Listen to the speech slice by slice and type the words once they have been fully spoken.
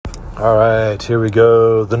All right, here we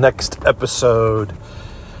go. The next episode.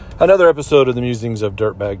 Another episode of the Musings of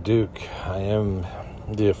Dirtbag Duke. I am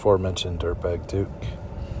the aforementioned Dirtbag Duke.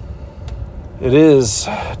 It is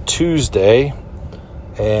Tuesday,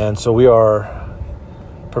 and so we are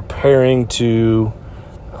preparing to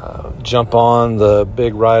jump on the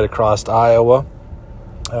big ride across Iowa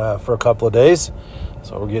for a couple of days.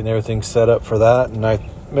 So we're getting everything set up for that. And I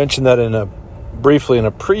mentioned that briefly in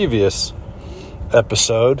a previous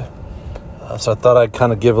episode. So I thought I'd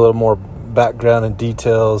kind of give a little more background and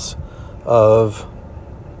details of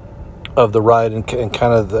the ride and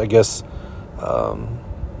kind of, I guess,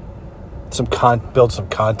 build some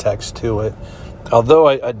context to it. Although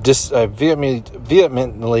I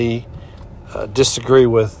vehemently disagree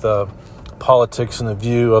with politics and the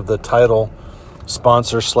view of the title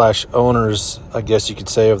sponsor / owners, I guess you could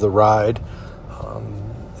say, of the ride,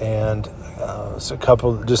 and so a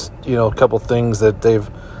couple things that they've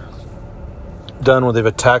done where they've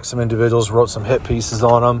attacked some individuals, wrote some hit pieces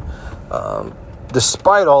on them.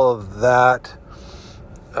 Despite all of that,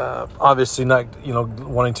 obviously not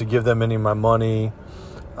wanting to give them any of my money,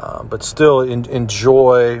 but still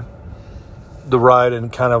enjoy the ride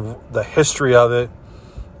and kind of the history of it,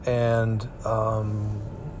 and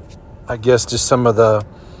I guess just some of the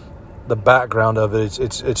background of it.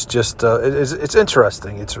 It's just it's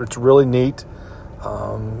interesting. It's really neat,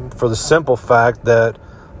 for the simple fact that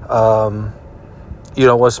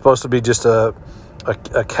was supposed to be just a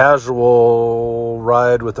casual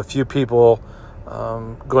ride with a few people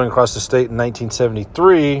going across the state in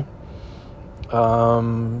 1973.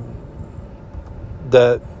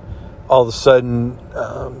 That all of a sudden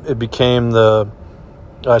it became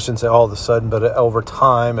I shouldn't say all of a sudden, but over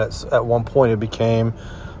time, at one point, it became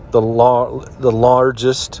the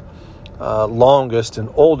largest, longest, and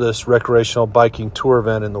oldest recreational biking tour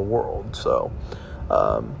event in the world. So,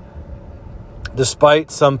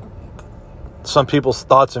 despite some people's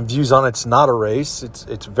thoughts and views on it, it's not a race.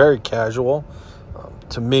 It's very casual.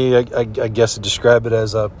 To me, I guess I describe it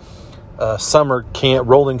as a summer camp,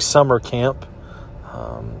 rolling summer camp,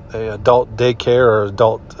 a adult daycare or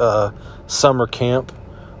adult summer camp.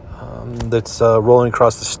 That's rolling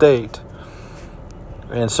across the state,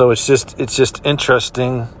 and so it's just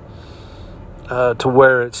interesting to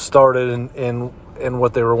where it started and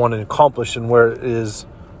what they were wanting to accomplish and where it is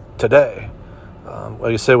today.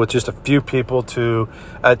 Like I said, with just a few people to,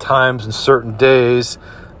 at times in certain days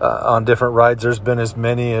on different rides, there's been as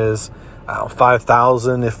many as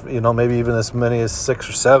 5,000, if maybe even as many as 6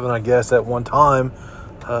 or 7, I guess, at one time.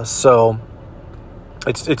 So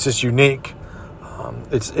it's just unique.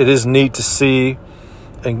 It is neat to see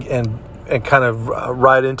and kind of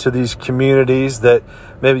ride into these communities that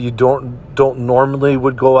maybe you don't normally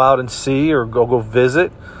would go out and see or go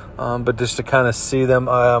visit, but just to kind of see them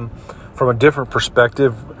from a different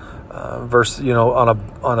perspective, versus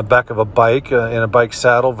on a back of a bike in a bike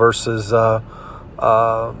saddle versus in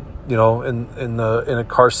a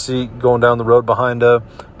car seat going down the road behind the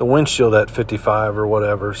windshield at 55 or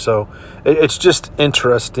whatever. So it's just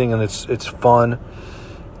interesting and it's fun.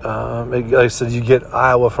 Like I said, you get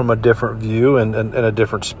Iowa from a different view and a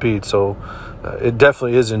different speed. So it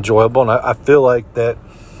definitely is enjoyable. And I feel like that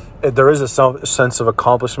there is a sense of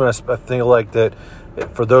accomplishment. I feel like that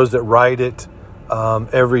for those that ride it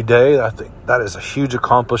every day, I think that is a huge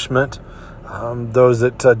accomplishment. Those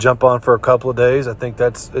that jump on for a couple of days, I think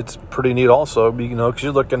it's pretty neat also, because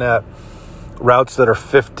you're looking at routes that are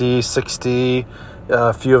 50, 60,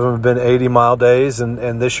 a few of them have been 80-mile days,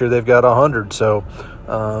 and this year they've got 100. So,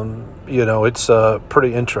 it's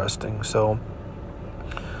pretty interesting. So,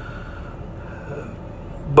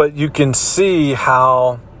 but you can see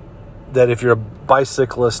how that if you're a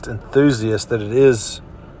bicyclist enthusiast, that it is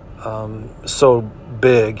so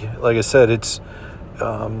big. Like I said, it's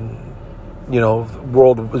known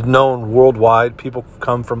worldwide. People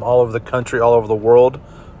come from all over the country, all over the world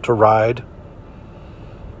to ride.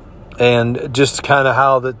 And just kind of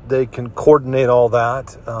how that they can coordinate all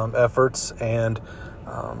that efforts and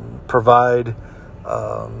provide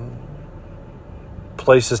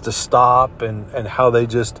places to stop and how they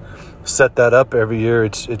just set that up every year.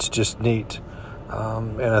 It's just neat.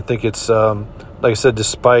 And I think it's, like I said,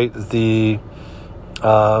 despite the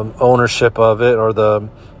ownership of it or the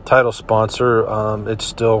title sponsor, it's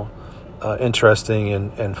still interesting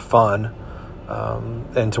and fun,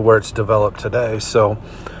 and to where it's developed today. So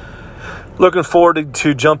looking forward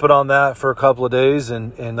to jumping on that for a couple of days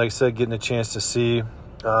and like I said, getting a chance to see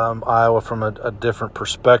Iowa from a different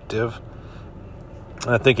perspective.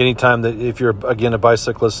 And I think anytime that if you're, again, a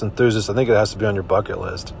bicyclist enthusiast, I think it has to be on your bucket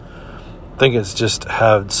list. think it's just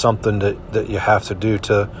had something that you have to do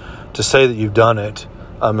to say that you've done it,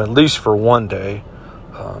 at least for one day.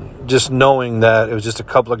 Just knowing that it was just a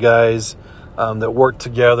couple of guys that worked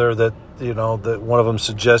together, that that one of them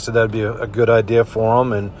suggested that'd be a good idea for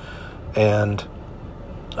them, and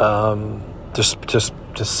just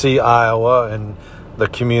to see Iowa and the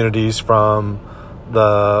communities from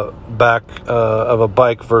the back of a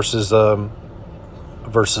bike versus a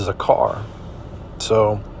car.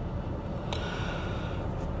 So,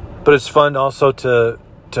 but it's fun also to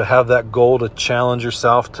have that goal, to challenge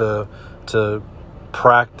yourself, to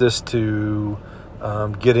practice, to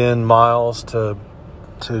get in miles, to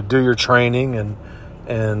do your training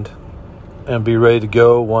and be ready to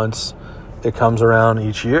go once it comes around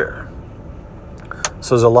each year.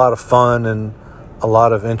 So there's a lot of fun and a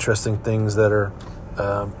lot of interesting things that are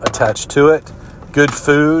attached to it. Good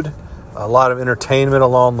food, a lot of entertainment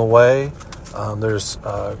along the way. There's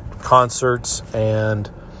concerts and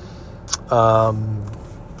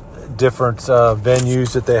different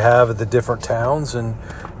venues that they have at the different towns, and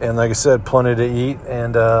like I said, plenty to eat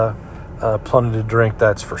and plenty to drink.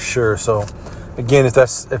 That's for sure. So again,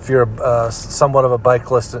 if you're somewhat of a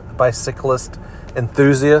bicyclist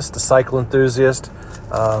enthusiast, a cycle enthusiast,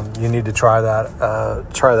 you need to try that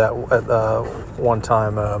at one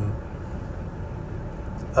time,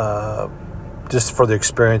 just for the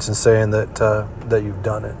experience and saying that you've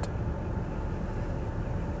done it.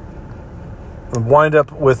 We'll wind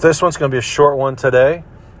up with this one's going to be a short one today,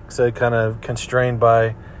 so kind of constrained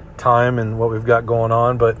by time and what we've got going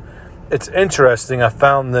on, but it's interesting. I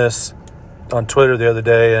found this on Twitter the other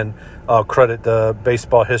day, and I'll credit the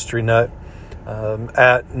baseball history nut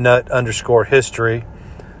at nut_history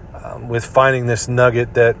with finding this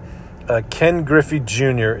nugget that Ken Griffey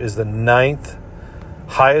Jr. is the 9th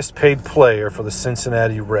highest paid player for the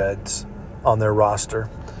Cincinnati Reds on their roster,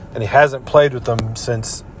 and he hasn't played with them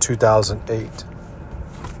since 2008.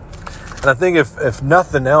 And I think if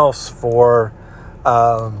nothing else, for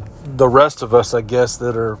the rest of us, I guess,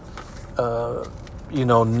 that are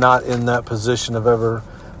not in that position of ever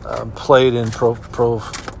played in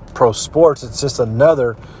pro sports, it's just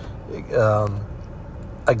another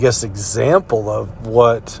example of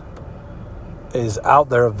what is out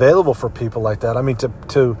there available for people like that. I mean,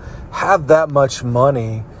 to have that much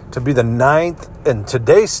money, to be the 9th in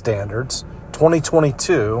today's standards,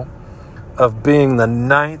 2022, of being the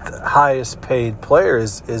 9th highest paid player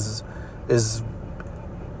is it's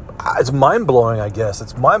mind-blowing, I guess.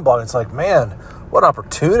 It's mind-boggling. It's like, man, what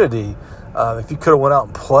opportunity. If you could have went out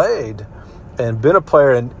and played and been a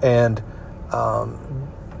player and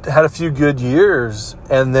had a few good years,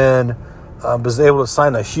 and then was able to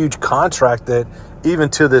sign a huge contract that even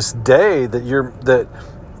to this day that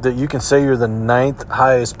you can say you're the 9th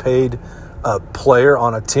highest paid player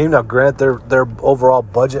on a team. Now, granted, their overall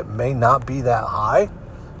budget may not be that high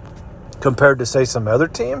compared to, say, some other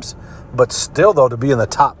teams, but still, though, to be in the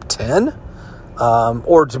top 10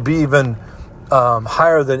 or to be even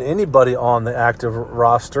higher than anybody on the active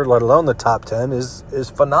roster, let alone the top 10,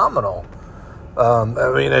 is phenomenal. I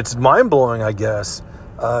mean, it's mind-blowing, I guess.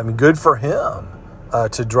 Good for him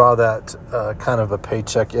to draw that kind of a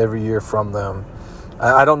paycheck every year from them.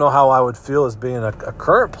 I don't know how I would feel as being a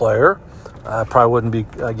current player. I probably wouldn't be,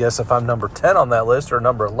 I guess, if I'm number 10 on that list or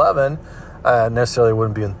number 11, I necessarily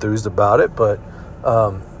wouldn't be enthused about it. But,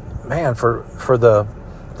 man, for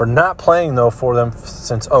not playing, though, for them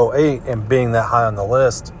since 2008 and being that high on the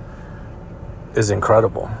list is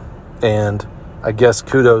incredible. And I guess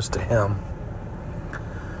kudos to him.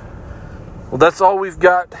 Well, that's all we've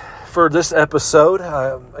got for this episode.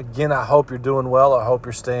 Again, I hope you're doing well. I hope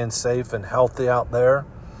you're staying safe and healthy out there.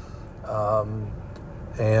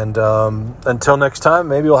 And until next time,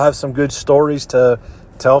 maybe we'll have some good stories to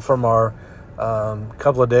tell from our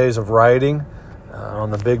couple of days of riding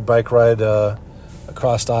on the big bike ride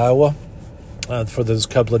across Iowa for those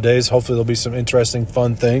couple of days. Hopefully there'll be some interesting,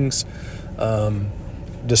 fun things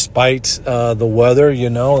despite the weather,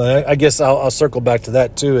 And I guess I'll circle back to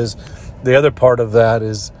that too. Is the other part of that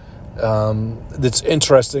is that's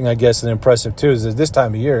interesting, I guess, and impressive too, is that this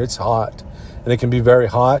time of year it's hot, and it can be very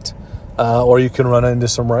hot. Or you can run into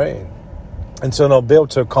some rain. And so they'll be able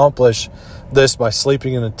to accomplish this by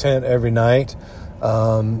sleeping in a tent every night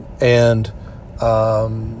and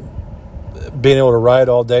being able to ride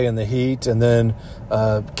all day in the heat, and then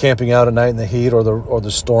camping out at night in the heat or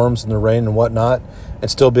the storms and the rain and whatnot,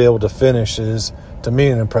 and still be able to finish is, to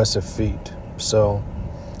me, an impressive feat. So,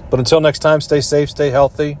 but until next time, stay safe, stay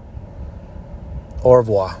healthy. Au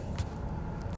revoir.